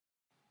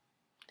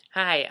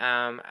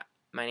Hi,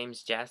 my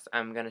name's Jess.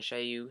 I'm gonna show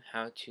you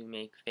how to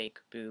make fake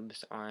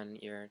boobs on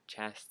your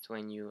chest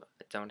when you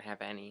don't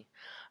have any.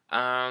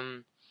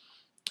 Um,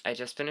 I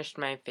just finished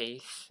my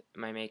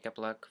makeup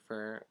look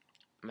for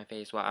my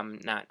face. Well, I'm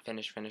not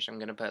finished. I'm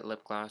gonna put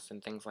lip gloss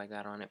and things like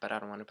that on it, but I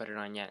don't want to put it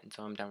on yet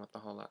until I'm done with the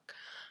whole look.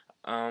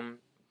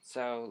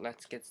 So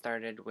let's get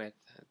started with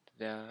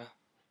the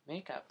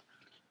makeup.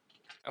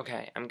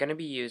 Okay, I'm gonna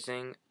be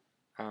using,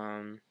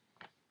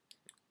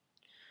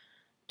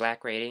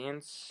 Black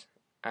Radiance.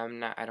 I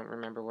don't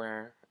remember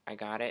where I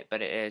got it,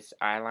 but it is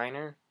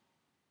eyeliner,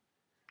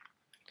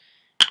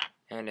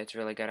 and it's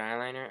really good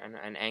eyeliner, and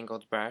an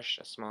angled brush,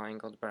 a small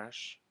angled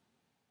brush,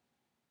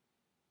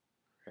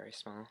 very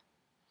small.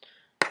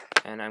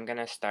 And I'm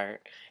gonna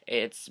start.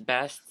 It's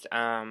best,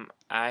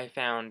 I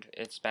found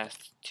it's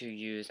best to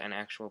use an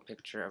actual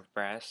picture of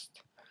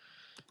breast,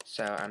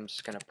 so I'm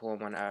just gonna pull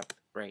one up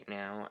right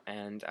now,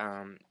 and,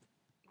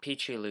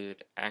 Peachy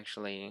Lude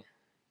actually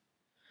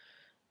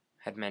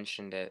had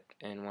mentioned it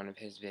in one of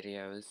his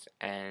videos,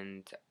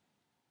 and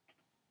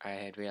I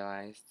had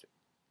realized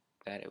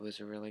that it was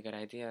a really good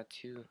idea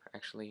to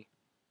actually.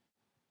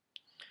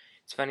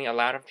 It's funny, a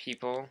lot of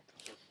people.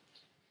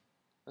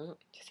 Oh,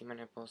 you see my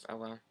nipples? Oh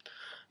well.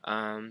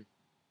 Um,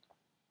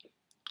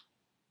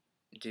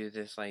 do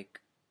this like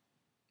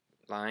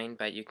line,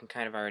 but you can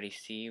kind of already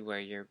see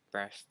where your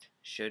breast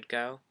should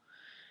go,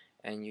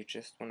 and you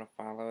just want to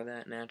follow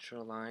that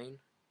natural line.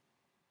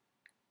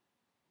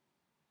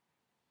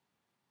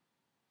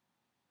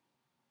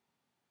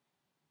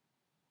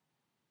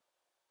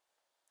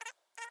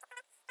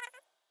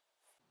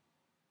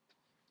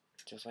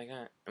 Just like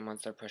that. And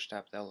once they're pushed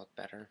up, they'll look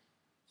better.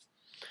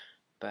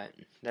 But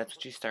that's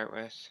what you start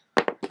with.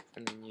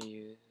 And then you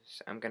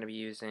use. I'm going to be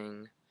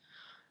using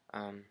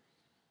um,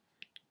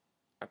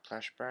 a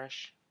plush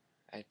brush.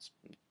 It's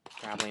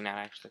probably not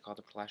actually called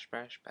a plush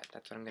brush, but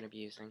that's what I'm going to be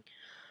using.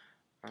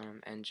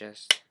 And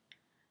just.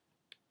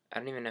 I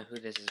don't even know who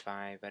this is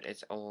by, but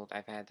it's old.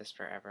 I've had this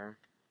forever.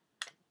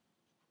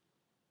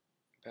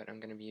 But I'm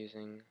going to be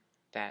using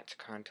that to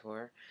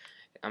contour.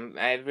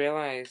 I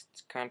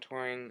realized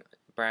contouring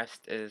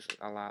breast is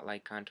a lot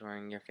like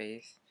contouring your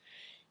face.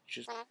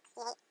 You just Want to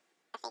create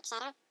a fake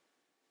shadow to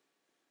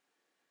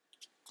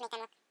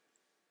make them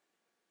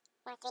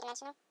look more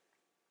three-dimensional.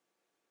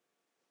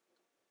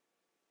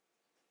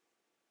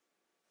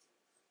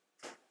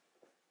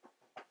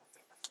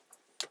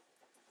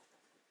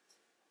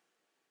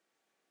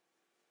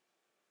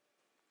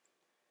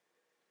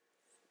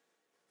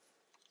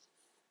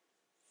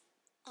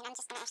 And I'm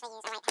just going to actually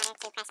use a white powder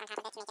to press on top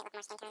of it to make it look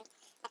more skin toned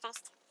at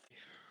first.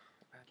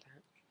 about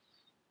that.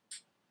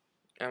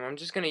 I'm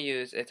just gonna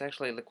use. It's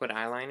actually liquid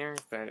eyeliner,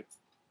 but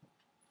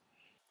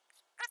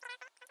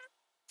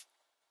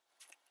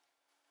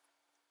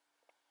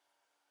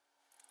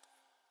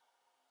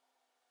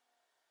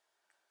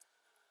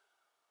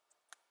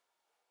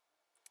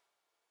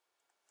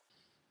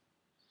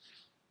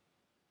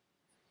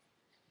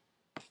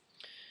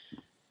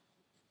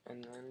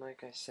and then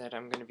like I said,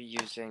 I'm gonna be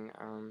using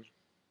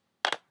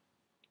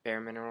Bare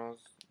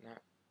Minerals,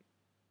 not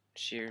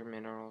Sheer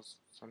Minerals,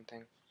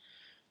 something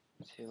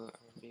to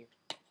be.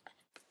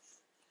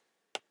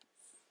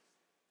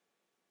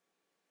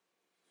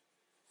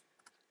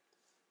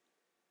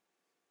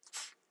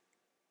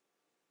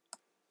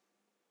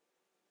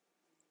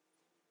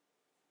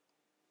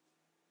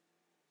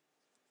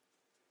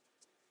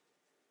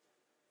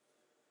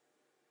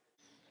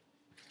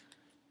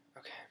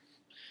 Okay,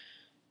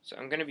 so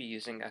I'm gonna be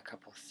using a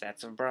couple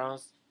sets of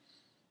brows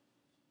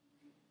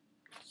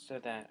so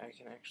that I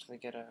can actually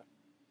get a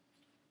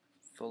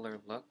fuller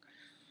look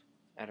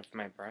out of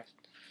my breast.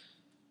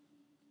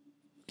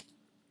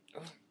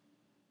 Oh.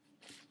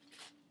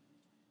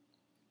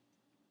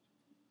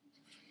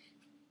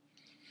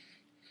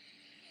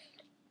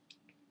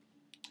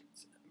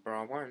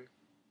 Bra 1.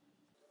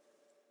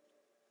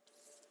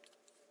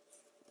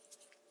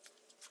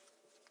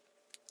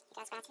 It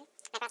goes bra 2.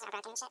 My brows are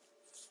broken and shit,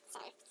 so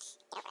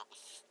get over it.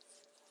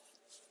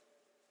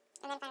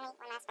 And then finally,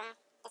 one last bra.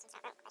 This one's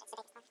not broke, but it's the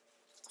biggest one.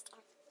 Just to go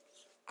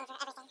over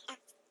everything.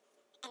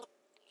 And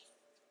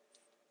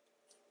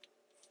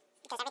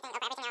because everything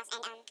over everything else,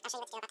 and I'll show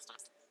you what to do about the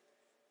straps.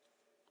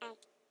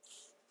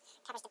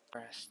 Covers the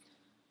Breast.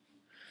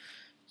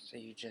 So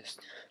you just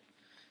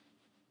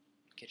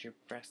get your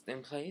breast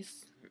in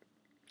place,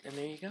 and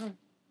there you go.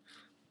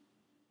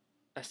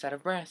 A set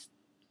of breasts.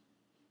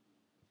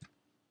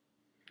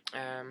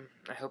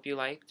 I hope you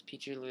liked.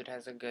 Peachy Lude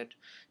has a good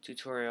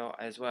tutorial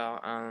as well.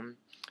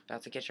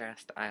 About to get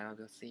dressed. I'll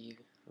go see you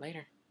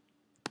later.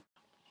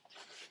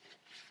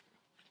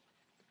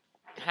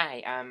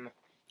 Hi,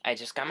 I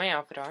just got my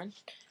outfit on.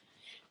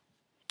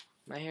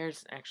 My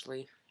hair's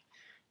actually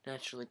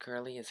naturally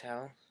curly as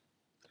hell.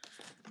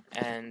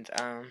 And,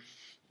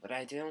 what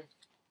I do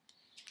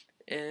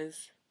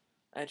is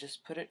I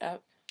just put it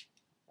up.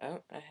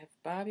 Oh, I have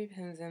bobby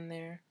pins in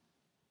there.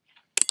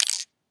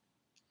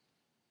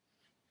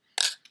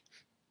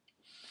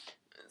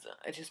 So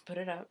I just put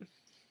it up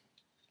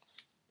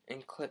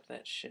and clip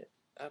that shit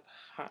up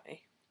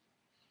high.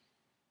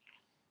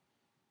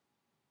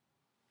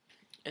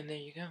 And there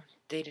you go.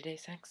 Day to day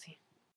sexy.